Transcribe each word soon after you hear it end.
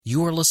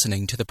You are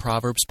listening to the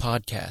Proverbs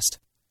Podcast.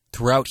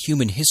 Throughout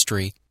human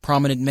history,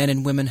 prominent men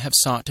and women have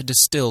sought to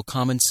distill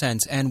common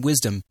sense and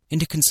wisdom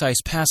into concise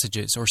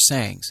passages or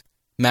sayings,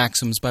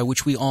 maxims by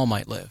which we all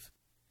might live.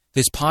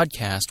 This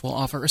podcast will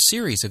offer a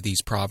series of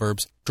these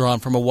proverbs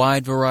drawn from a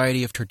wide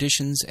variety of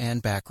traditions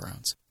and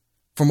backgrounds.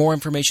 For more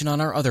information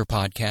on our other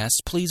podcasts,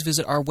 please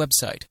visit our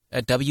website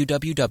at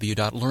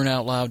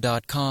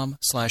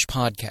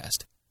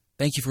www.learnoutloud.com/podcast.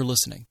 Thank you for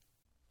listening.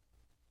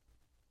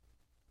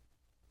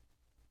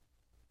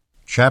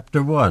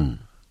 Chapter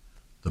 1.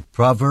 The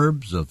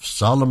Proverbs of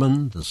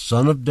Solomon, the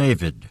son of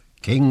David,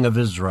 king of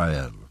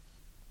Israel.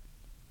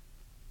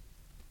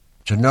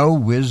 To know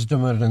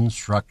wisdom and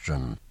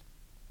instruction,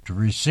 to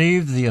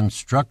receive the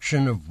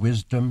instruction of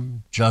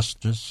wisdom,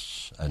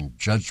 justice, and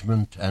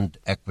judgment and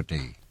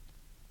equity.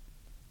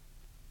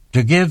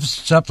 To give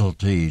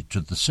subtlety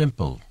to the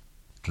simple,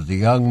 to the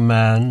young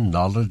man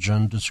knowledge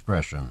and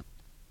discretion.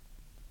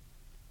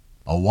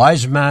 A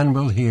wise man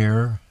will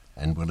hear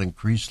and will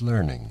increase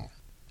learning,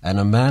 and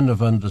a man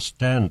of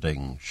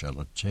understanding shall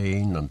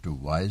attain unto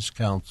wise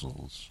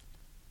counsels.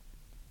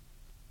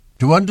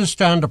 To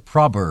understand a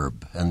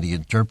proverb and the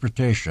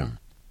interpretation,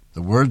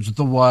 the words of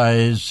the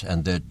wise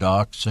and their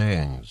dark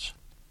sayings.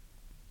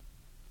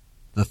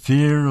 The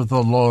fear of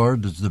the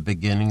Lord is the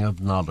beginning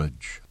of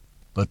knowledge,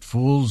 but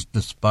fools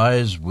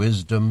despise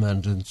wisdom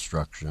and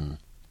instruction.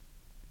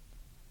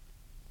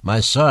 My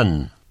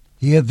son,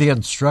 hear the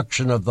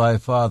instruction of thy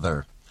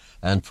father,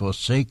 and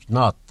forsake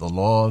not the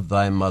law of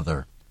thy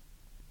mother.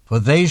 For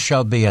they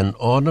shall be an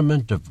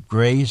ornament of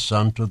grace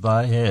unto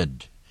thy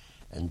head,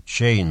 and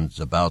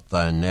chains about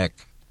thy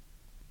neck.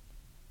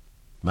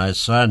 My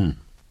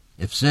son,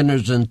 if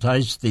sinners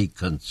entice thee,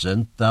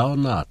 consent thou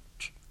not.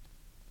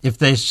 If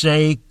they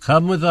say,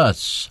 Come with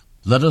us,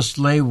 let us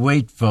lay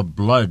wait for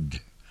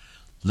blood.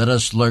 Let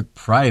us lurk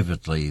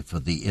privately for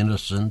the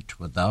innocent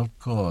without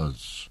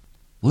cause.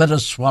 Let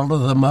us swallow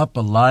them up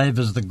alive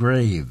as the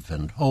grave,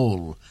 and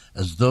whole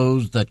as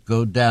those that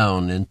go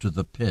down into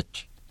the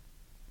pit.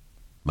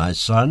 My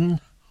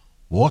son,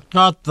 walk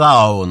not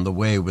thou in the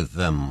way with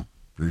them.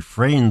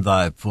 Refrain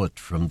thy foot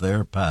from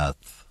their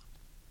path.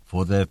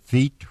 For their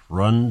feet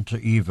run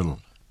to evil,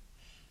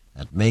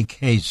 and make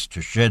haste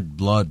to shed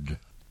blood.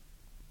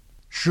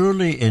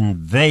 Surely in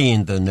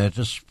vain the net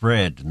is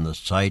spread in the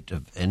sight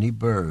of any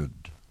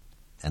bird,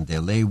 and they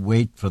lay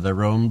wait for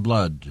their own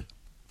blood.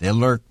 They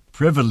lurk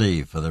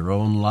privily for their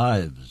own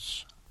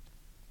lives.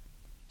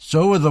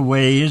 So are the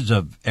ways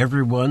of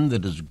every one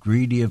that is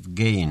greedy of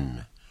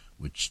gain,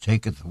 which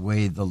taketh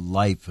away the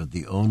life of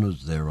the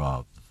owners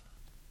thereof.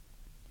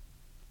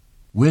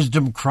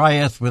 Wisdom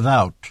crieth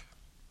without,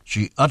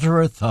 she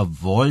uttereth her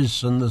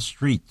voice in the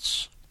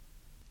streets.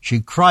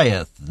 She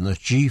crieth in the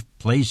chief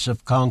place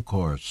of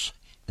concourse,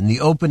 in the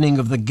opening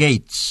of the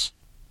gates.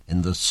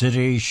 In the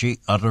city she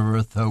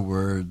uttereth her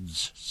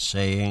words,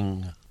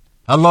 saying,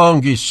 How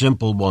long, ye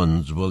simple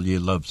ones, will ye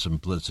love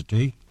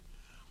simplicity?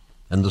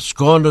 And the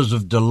scorners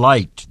of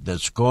delight their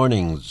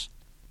scornings,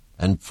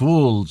 and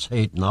fools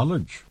hate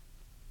knowledge.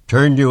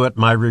 Turn you at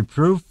my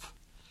reproof?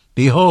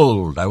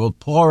 Behold, I will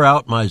pour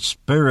out my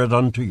spirit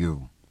unto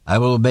you. I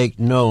will make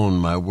known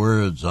my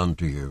words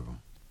unto you.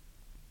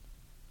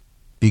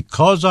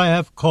 Because I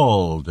have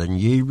called, and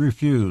ye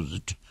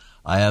refused,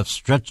 I have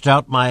stretched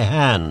out my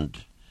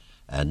hand,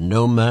 and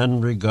no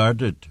man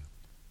regarded.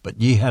 But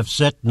ye have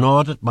set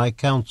naught at my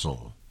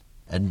counsel,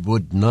 and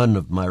would none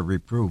of my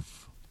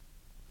reproof.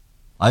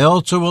 I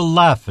also will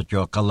laugh at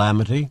your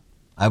calamity.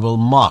 I will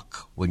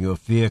mock when your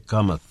fear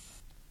cometh.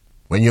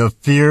 When your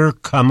fear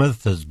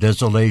cometh as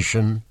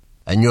desolation,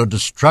 and your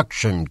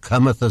destruction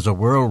cometh as a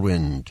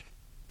whirlwind,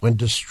 when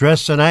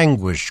distress and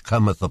anguish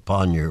cometh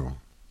upon you,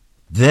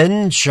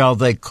 then shall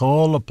they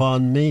call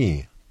upon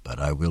me, but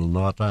I will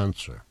not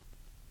answer.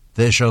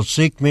 They shall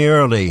seek me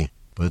early,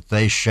 but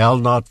they shall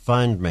not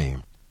find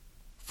me.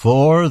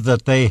 For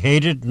that they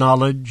hated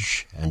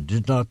knowledge, and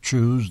did not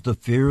choose the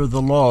fear of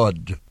the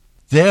Lord,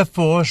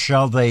 therefore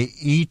shall they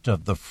eat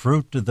of the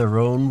fruit of their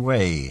own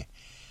way,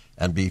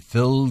 and be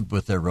filled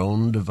with their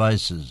own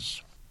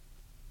devices.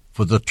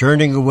 For the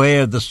turning away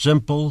of the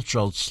simple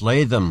shall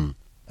slay them,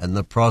 and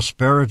the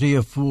prosperity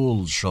of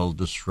fools shall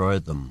destroy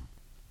them.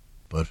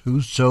 But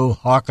whoso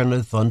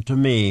hearkeneth unto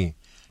me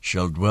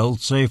shall dwell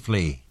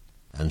safely,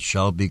 and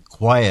shall be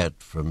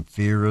quiet from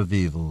fear of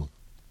evil.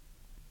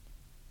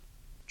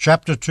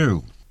 Chapter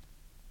 2.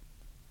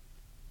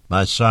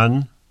 My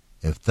son,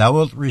 if thou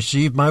wilt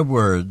receive my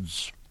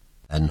words,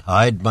 and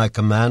hide my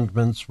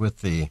commandments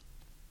with thee,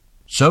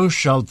 so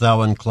shalt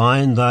thou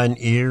incline thine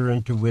ear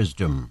unto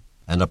wisdom,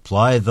 and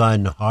apply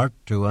thine heart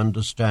to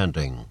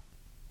understanding.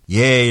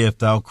 Yea, if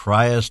thou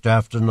criest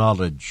after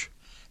knowledge,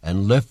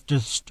 and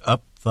liftest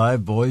up thy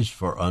voice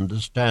for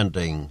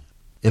understanding,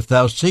 if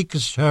thou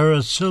seekest her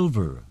as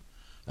silver,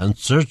 and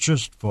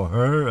searchest for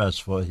her as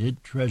for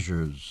hid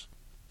treasures,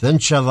 then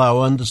shalt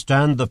thou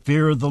understand the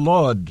fear of the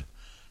Lord,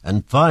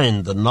 and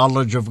find the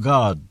knowledge of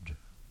God.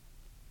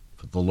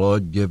 For the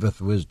Lord giveth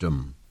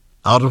wisdom.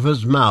 Out of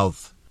his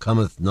mouth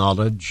cometh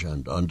knowledge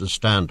and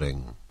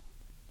understanding.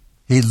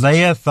 He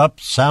layeth up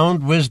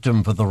sound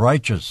wisdom for the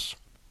righteous.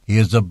 He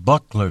is a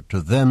buckler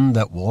to them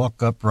that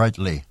walk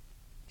uprightly.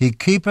 He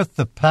keepeth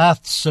the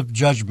paths of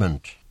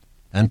judgment,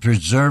 and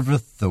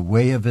preserveth the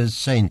way of his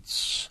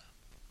saints.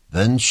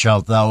 Then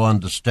shalt thou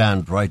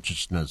understand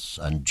righteousness,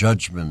 and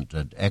judgment,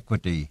 and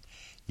equity,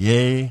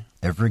 yea,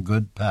 every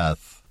good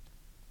path.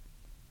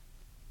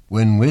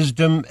 When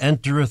wisdom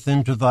entereth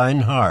into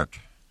thine heart,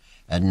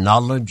 and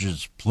knowledge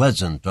is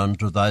pleasant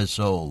unto thy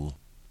soul,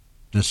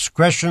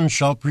 discretion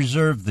shall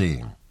preserve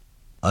thee,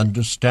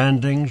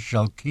 understanding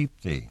shall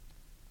keep thee.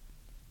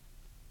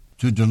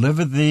 To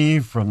deliver thee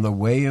from the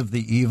way of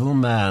the evil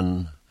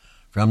man,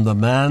 from the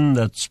man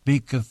that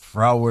speaketh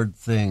froward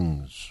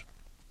things,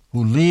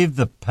 who leave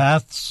the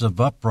paths of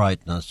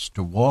uprightness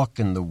to walk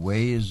in the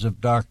ways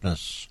of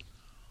darkness,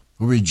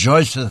 who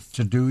rejoiceth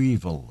to do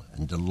evil,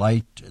 and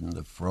delight in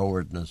the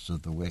frowardness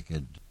of the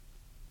wicked,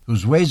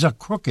 whose ways are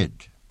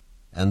crooked,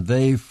 and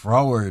they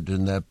froward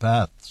in their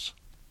paths.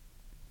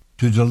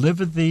 To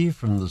deliver thee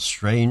from the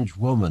strange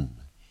woman,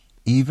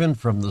 even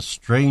from the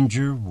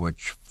stranger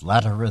which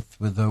flattereth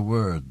with her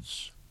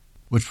words,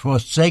 which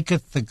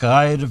forsaketh the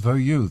guide of her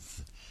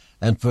youth,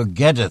 and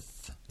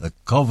forgetteth the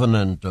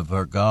covenant of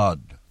her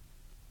God.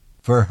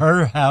 For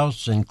her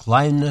house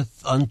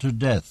inclineth unto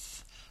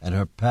death, and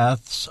her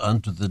paths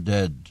unto the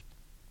dead.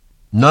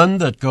 None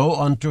that go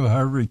unto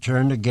her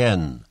return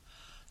again,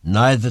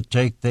 neither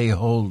take they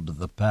hold of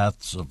the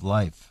paths of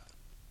life.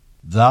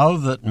 Thou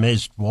that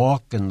mayst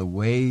walk in the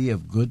way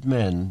of good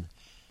men,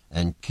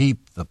 and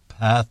keep the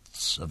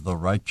paths of the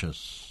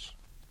righteous.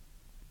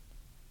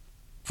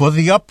 For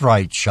the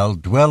upright shall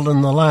dwell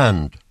in the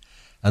land,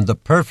 and the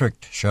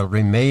perfect shall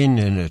remain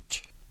in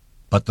it.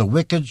 But the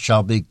wicked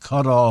shall be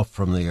cut off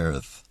from the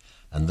earth,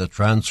 and the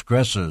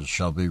transgressors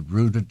shall be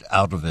rooted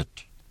out of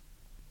it.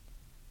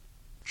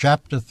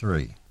 Chapter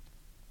 3.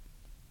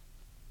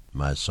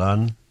 My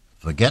son,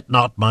 forget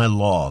not my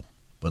law,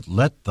 but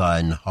let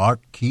thine heart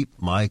keep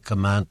my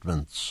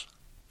commandments.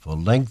 For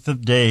length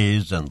of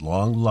days and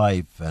long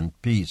life and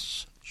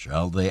peace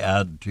shall they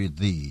add to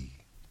thee.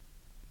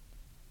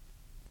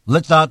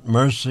 Let not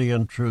mercy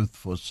and truth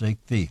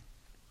forsake thee.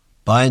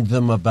 Bind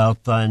them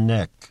about thy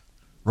neck.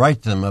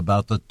 Write them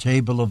about the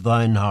table of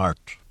thine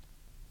heart.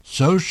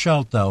 So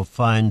shalt thou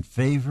find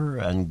favor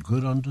and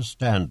good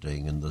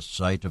understanding in the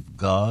sight of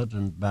God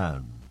and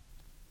man.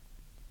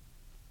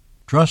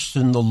 Trust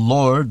in the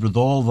Lord with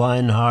all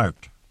thine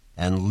heart,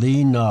 and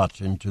lean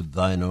not into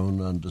thine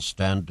own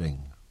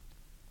understanding.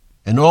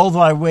 In all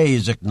thy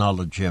ways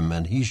acknowledge him,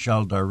 and he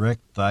shall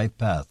direct thy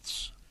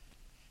paths.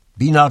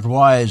 Be not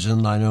wise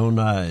in thine own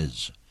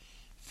eyes.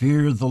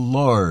 Fear the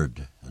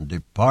Lord, and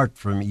depart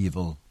from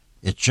evil.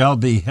 It shall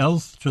be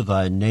health to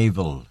thy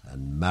navel,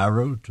 and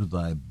marrow to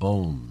thy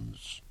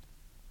bones.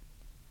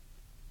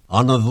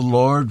 Honor the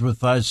Lord with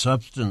thy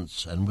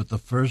substance, and with the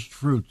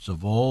firstfruits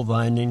of all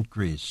thine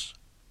increase.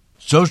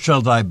 So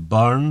shall thy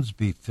barns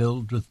be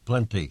filled with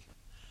plenty,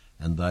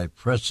 and thy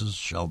presses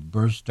shall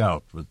burst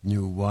out with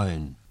new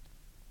wine.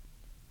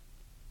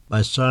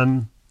 My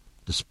son,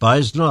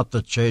 despise not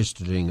the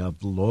chastening of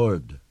the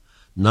Lord,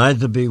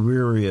 neither be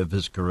weary of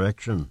his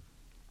correction.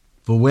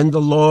 For when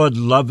the Lord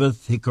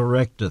loveth, he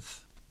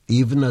correcteth,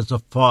 even as a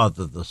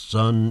father the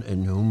son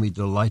in whom he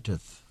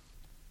delighteth.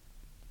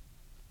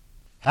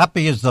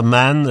 Happy is the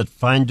man that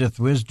findeth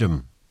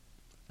wisdom,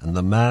 and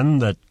the man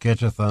that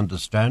getteth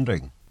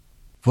understanding.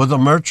 For the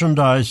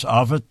merchandise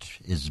of it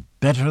is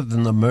better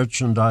than the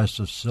merchandise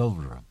of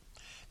silver,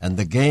 and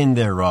the gain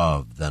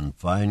thereof than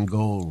fine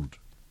gold.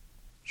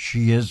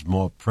 She is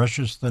more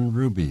precious than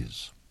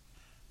rubies,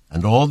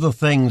 and all the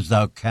things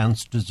thou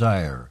canst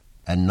desire,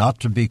 and not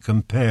to be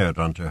compared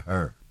unto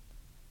her.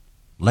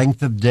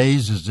 Length of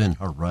days is in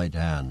her right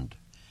hand,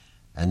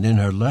 and in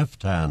her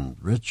left hand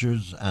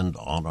riches and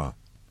honor.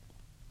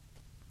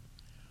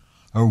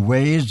 Her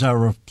ways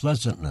are of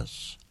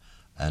pleasantness,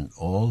 and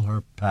all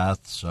her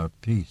paths are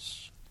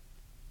peace.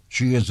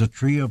 She is a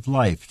tree of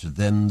life to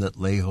them that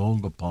lay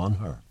hold upon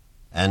her,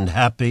 and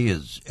happy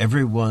is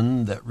every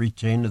one that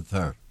retaineth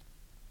her.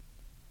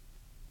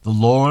 The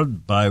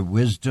Lord by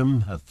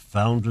wisdom hath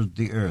founded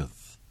the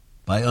earth.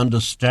 By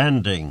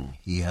understanding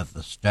he hath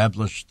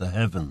established the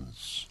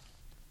heavens.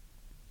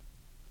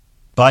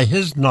 By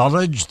his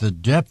knowledge the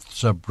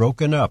depths are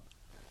broken up,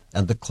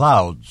 and the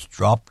clouds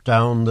drop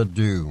down the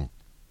dew.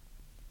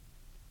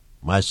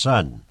 My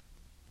son,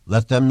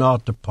 let them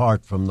not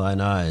depart from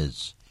thine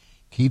eyes.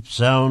 Keep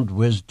sound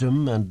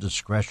wisdom and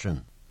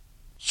discretion.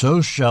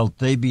 So shalt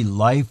they be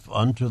life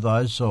unto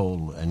thy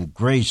soul, and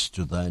grace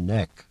to thy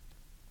neck.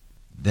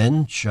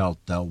 Then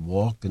shalt thou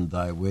walk in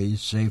thy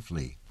ways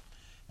safely,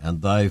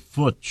 and thy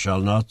foot shall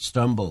not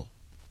stumble.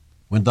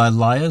 When thou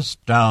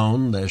liest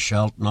down, thou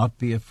shalt not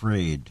be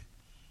afraid.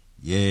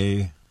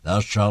 Yea, thou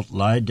shalt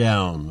lie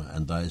down,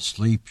 and thy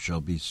sleep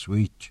shall be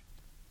sweet.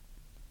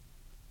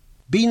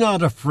 Be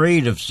not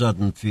afraid of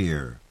sudden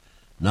fear,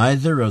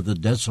 neither of the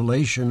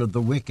desolation of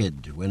the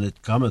wicked when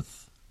it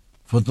cometh.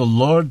 For the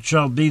Lord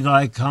shall be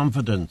thy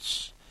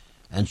confidence,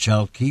 and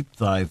shall keep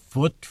thy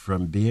foot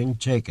from being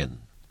taken.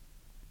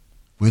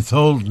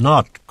 Withhold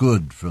not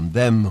good from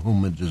them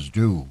whom it is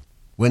due,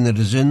 when it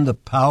is in the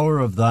power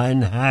of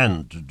thine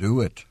hand to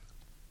do it.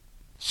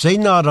 Say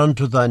not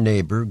unto thy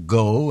neighbor,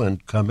 Go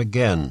and come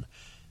again,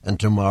 and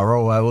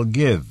tomorrow I will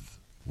give,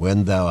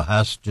 when thou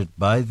hast it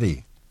by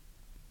thee.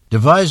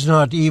 Devise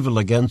not evil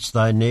against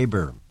thy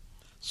neighbor,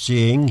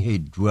 seeing he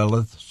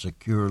dwelleth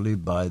securely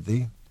by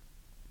thee.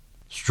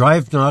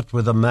 Strive not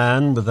with a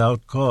man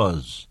without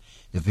cause,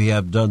 if he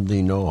have done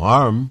thee no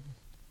harm.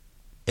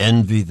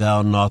 Envy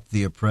thou not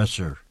the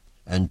oppressor,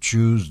 and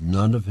choose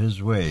none of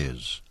his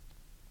ways.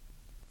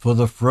 For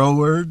the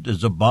froward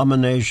is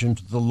abomination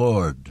to the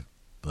Lord,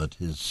 but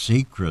his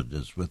secret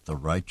is with the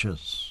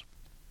righteous.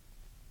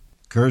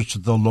 Curse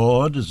of the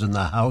Lord is in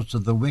the house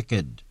of the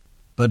wicked,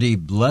 but he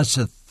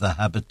blesseth the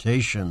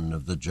habitation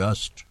of the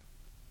just.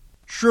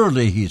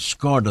 Surely he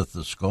scorneth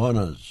the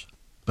scorners,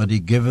 but he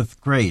giveth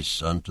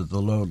grace unto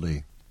the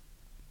lowly.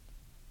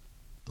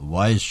 The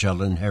wise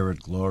shall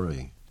inherit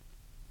glory,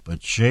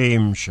 but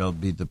shame shall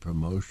be the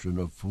promotion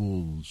of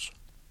fools.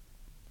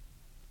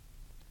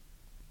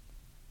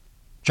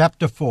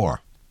 Chapter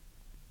 4.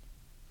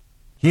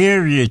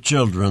 Hear, ye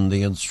children,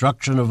 the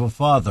instruction of a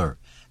father,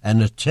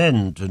 and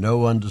attend to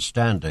no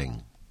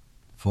understanding.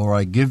 For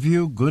I give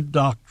you good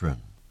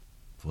doctrine.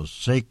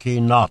 Forsake ye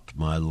not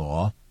my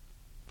law.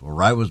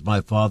 For I was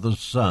my father's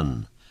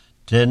son,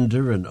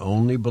 tender and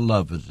only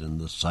beloved in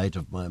the sight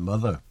of my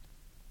mother.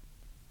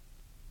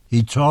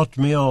 He taught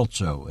me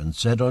also, and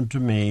said unto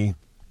me,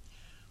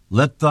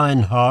 Let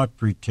thine heart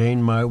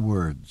retain my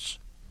words.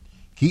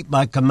 Keep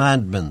my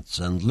commandments,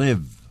 and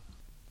live.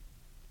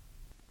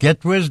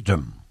 Get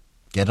wisdom,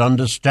 get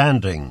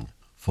understanding,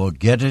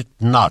 forget it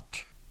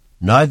not,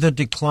 neither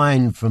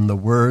decline from the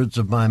words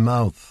of my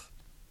mouth.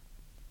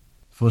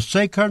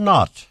 Forsake her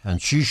not,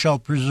 and she shall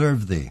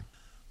preserve thee.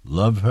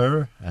 Love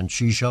her, and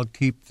she shall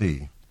keep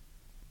thee.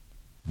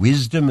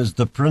 Wisdom is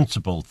the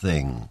principal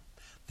thing.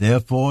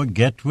 Therefore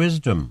get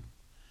wisdom,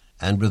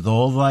 and with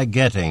all thy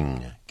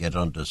getting get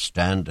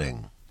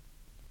understanding.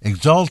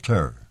 Exalt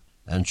her,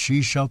 and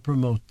she shall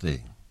promote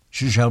thee.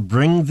 She shall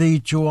bring thee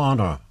to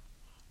honor,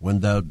 when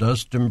thou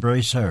dost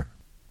embrace her.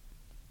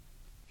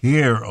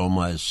 Hear, O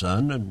my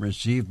son, and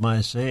receive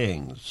my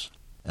sayings,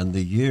 and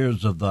the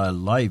years of thy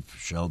life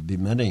shall be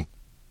many.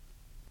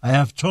 I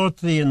have taught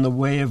thee in the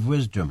way of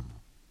wisdom.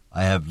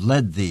 I have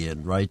led thee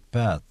in right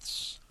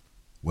paths.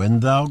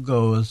 When thou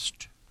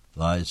goest,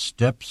 thy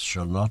steps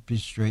shall not be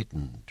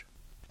straitened,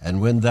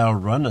 and when thou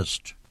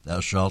runnest,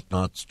 thou shalt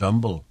not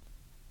stumble.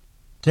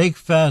 Take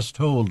fast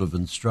hold of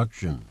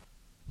instruction.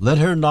 Let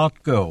her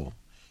not go.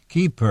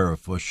 Keep her,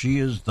 for she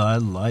is thy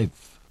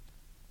life.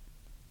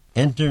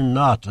 Enter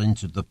not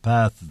into the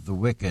path of the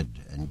wicked,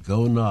 and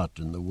go not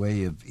in the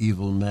way of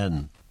evil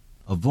men.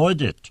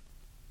 Avoid it.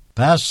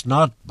 Pass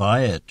not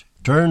by it.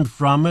 Turn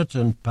from it,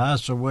 and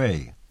pass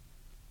away.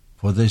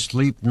 For they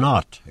sleep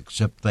not,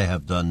 except they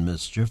have done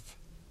mischief,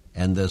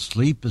 and their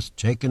sleep is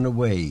taken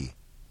away,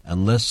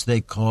 unless they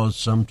cause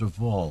some to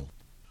fall.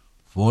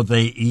 For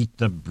they eat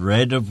the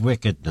bread of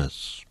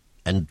wickedness,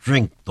 and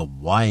drink the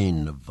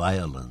wine of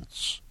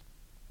violence.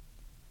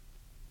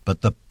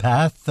 But the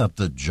path of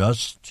the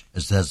just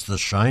is as the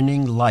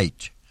shining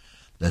light,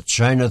 that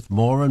shineth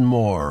more and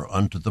more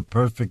unto the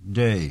perfect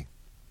day.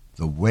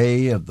 The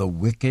way of the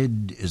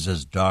wicked is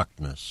as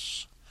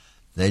darkness.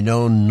 They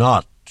know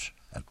not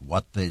at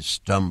what they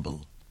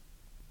stumble.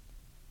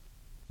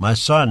 My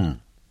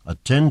son,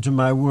 attend to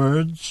my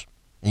words,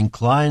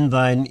 incline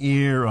thine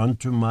ear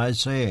unto my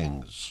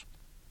sayings.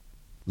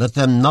 Let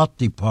them not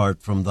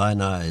depart from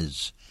thine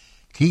eyes.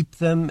 Keep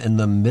them in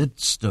the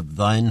midst of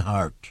thine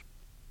heart.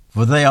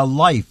 For they are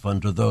life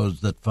unto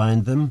those that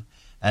find them,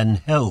 and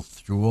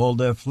health to all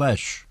their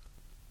flesh.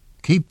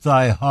 Keep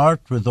thy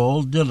heart with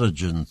all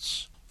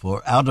diligence,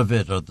 for out of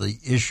it are the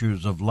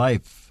issues of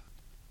life.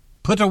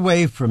 Put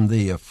away from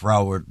thee a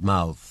froward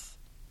mouth,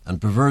 and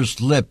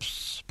perverse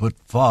lips put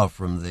far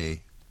from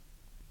thee.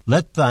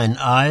 Let thine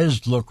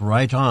eyes look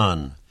right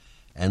on,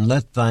 and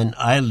let thine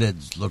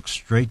eyelids look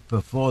straight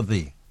before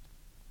thee.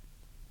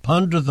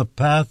 Ponder the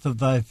path of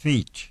thy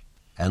feet,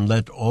 and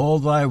let all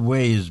thy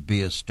ways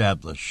be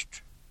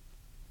established.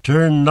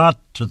 Turn not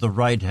to the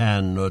right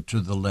hand nor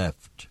to the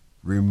left.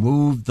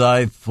 Remove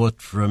thy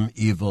foot from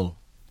evil.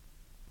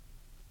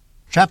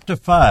 Chapter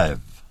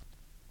 5.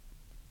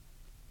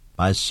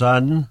 My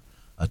son,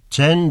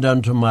 attend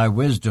unto my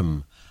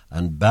wisdom,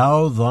 and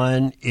bow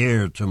thine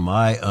ear to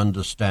my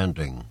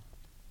understanding,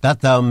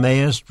 that thou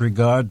mayest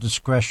regard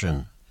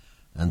discretion,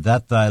 and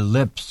that thy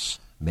lips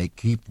may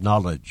keep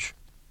knowledge.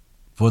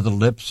 For the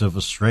lips of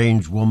a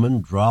strange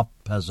woman drop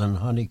as an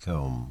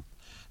honeycomb,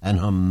 and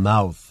her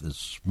mouth is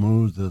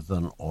smoother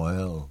than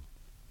oil.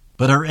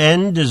 But her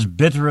end is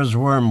bitter as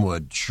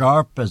wormwood,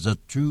 sharp as a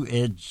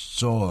two-edged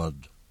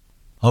sword.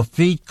 Her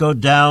feet go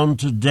down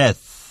to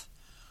death.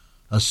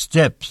 Her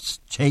steps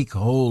take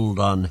hold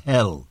on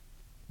hell.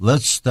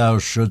 Lest thou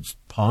shouldst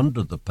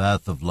ponder the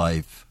path of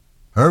life.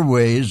 Her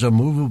ways are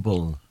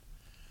movable,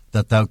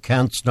 that thou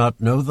canst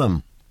not know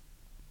them.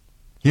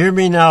 Hear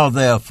me now,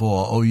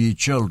 therefore, O ye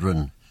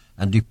children,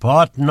 and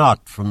depart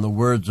not from the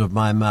words of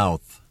my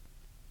mouth.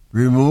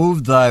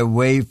 Remove thy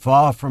way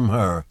far from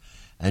her,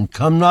 and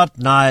come not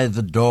nigh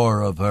the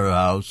door of her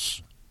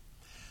house,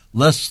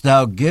 lest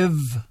thou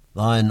give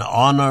thine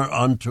honor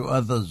unto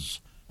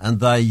others, and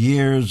thy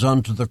years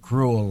unto the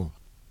cruel.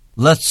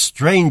 Let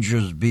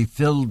strangers be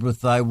filled with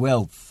thy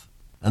wealth,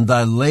 and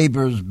thy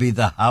labors be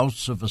the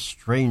house of a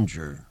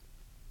stranger.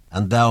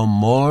 And thou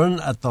mourn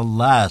at the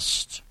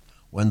last,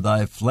 when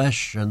thy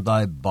flesh and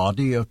thy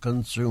body are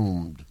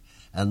consumed,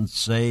 and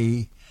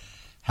say,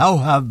 How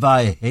have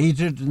I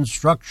hated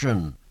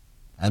instruction,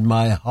 and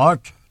my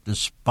heart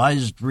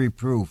despised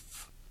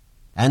reproof,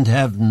 and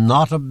have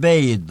not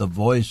obeyed the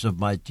voice of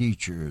my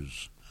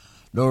teachers,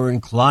 nor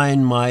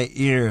inclined my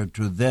ear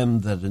to them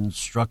that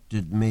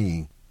instructed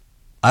me.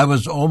 I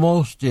was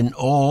almost in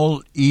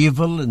all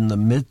evil in the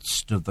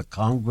midst of the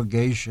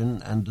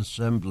congregation and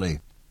assembly.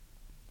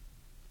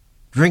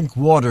 Drink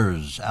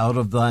waters out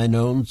of thine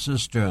own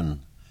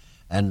cistern,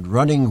 and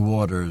running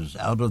waters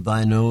out of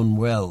thine own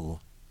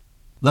well.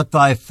 Let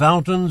thy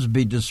fountains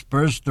be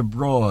dispersed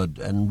abroad,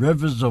 and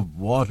rivers of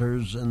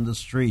waters in the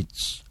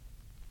streets.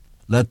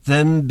 Let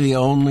them be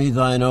only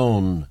thine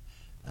own,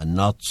 and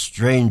not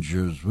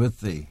strangers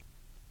with thee.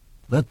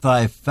 Let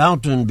thy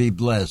fountain be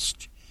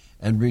blessed,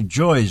 and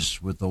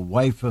rejoice with the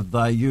wife of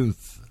thy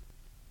youth.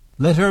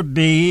 Let her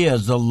be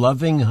as a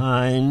loving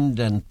hind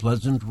and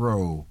pleasant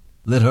roe.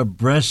 Let her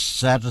breast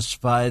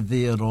satisfy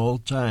thee at all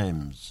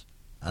times,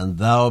 and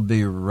thou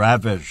be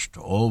ravished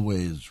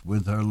always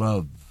with her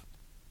love.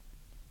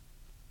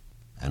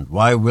 And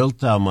why wilt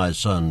thou, my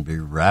son, be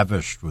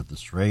ravished with a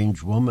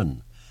strange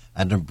woman,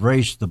 and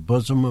embrace the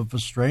bosom of a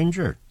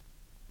stranger?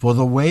 For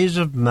the ways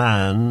of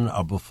man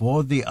are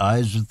before the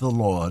eyes of the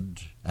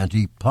Lord, and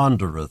he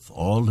pondereth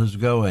all his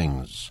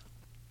goings.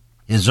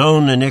 His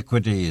own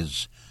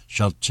iniquities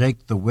shall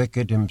take the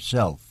wicked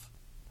himself,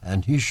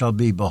 and he shall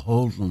be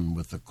beholden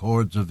with the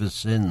cords of his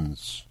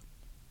sins.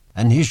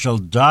 And he shall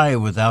die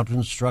without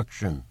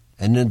instruction,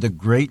 and in the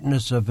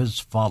greatness of his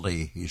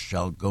folly he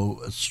shall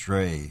go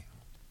astray.